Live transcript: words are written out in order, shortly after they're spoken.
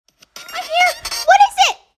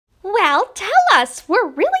us. We're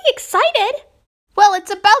really excited. Well,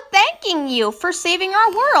 it's about thanking you for saving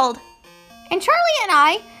our world. And Charlie and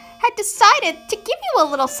I had decided to give you a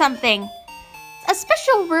little something. A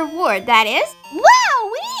special reward, that is.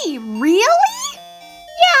 Wowee! Really?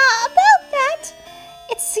 Yeah, about that.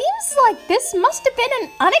 It seems like this must have been an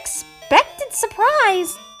unexpected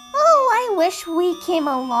surprise. Oh, I wish we came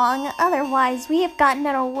along. Otherwise, we have gotten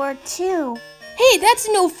an award too. Hey, that's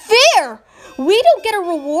no fair! We don't get a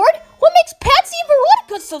reward? What makes Patsy and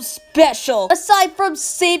Veronica so special, aside from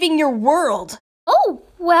saving your world? Oh,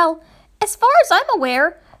 well, as far as I'm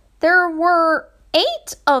aware, there were 8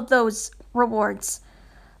 of those rewards.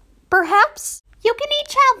 Perhaps you can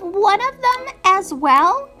each have one of them as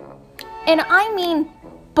well? And I mean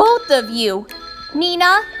both of you,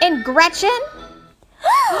 Nina and Gretchen.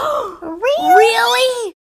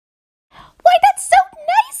 Really? Why, that's so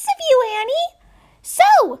nice of you, Annie.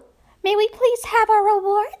 So, may we please have our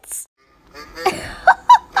rewards?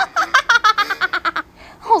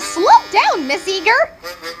 Oh, slow down, Miss Eager.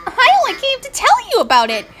 I only came to tell you about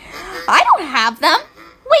it. I don't have them.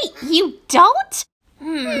 Wait, you don't?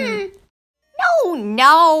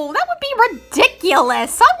 No, that would be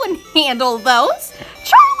ridiculous. I wouldn't handle those.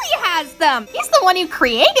 Charlie has them. He's the one who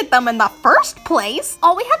created them in the first place.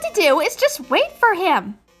 All we have to do is just wait for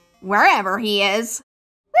him, wherever he is.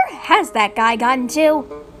 Where has that guy gotten to?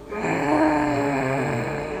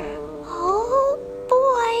 Oh,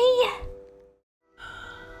 boy.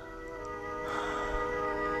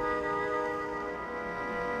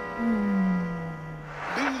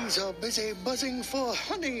 Bees are busy buzzing for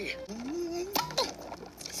honey.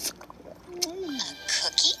 A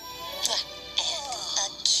cookie and a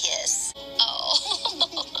kiss. Oh.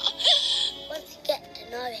 Let's get to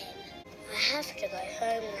know him. I have to go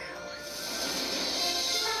home now.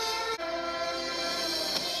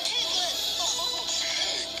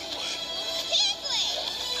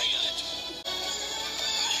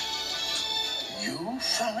 You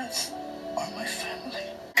fellas are my family.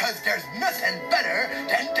 'Cause there's nothing better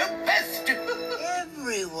than to pest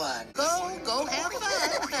Everyone, go have fun.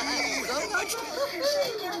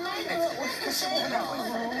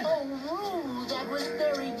 Oh, that was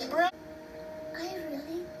very brave. I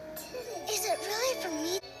really did it. Is it really for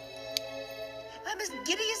me? I'm as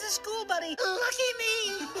giddy as a school buddy. Lucky me.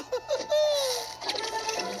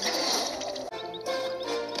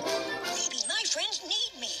 Maybe my friends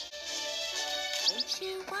need me. Don't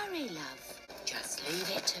you worry, love. Just leave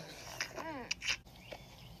it to me.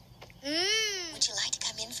 Would you like to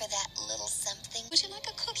come in for that little something? Would you like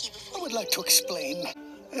a cookie before I would like to explain,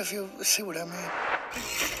 if you see what I mean.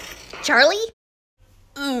 Charlie?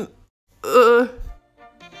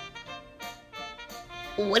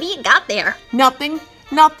 What do you got there? Nothing.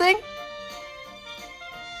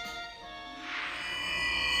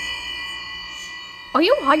 Are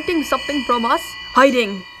you hiding something from us?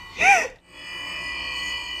 Hiding.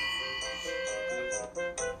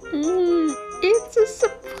 It's a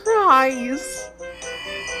surprise.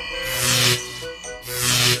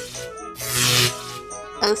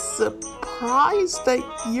 A surprise that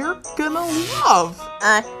you're gonna love.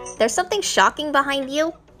 There's something shocking behind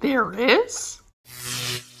you. There is?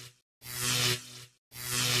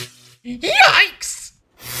 Yikes!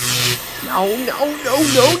 No.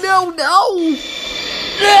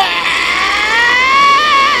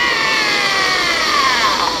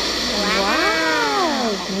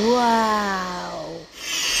 Wow.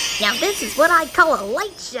 Now this is what I call a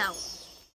light show.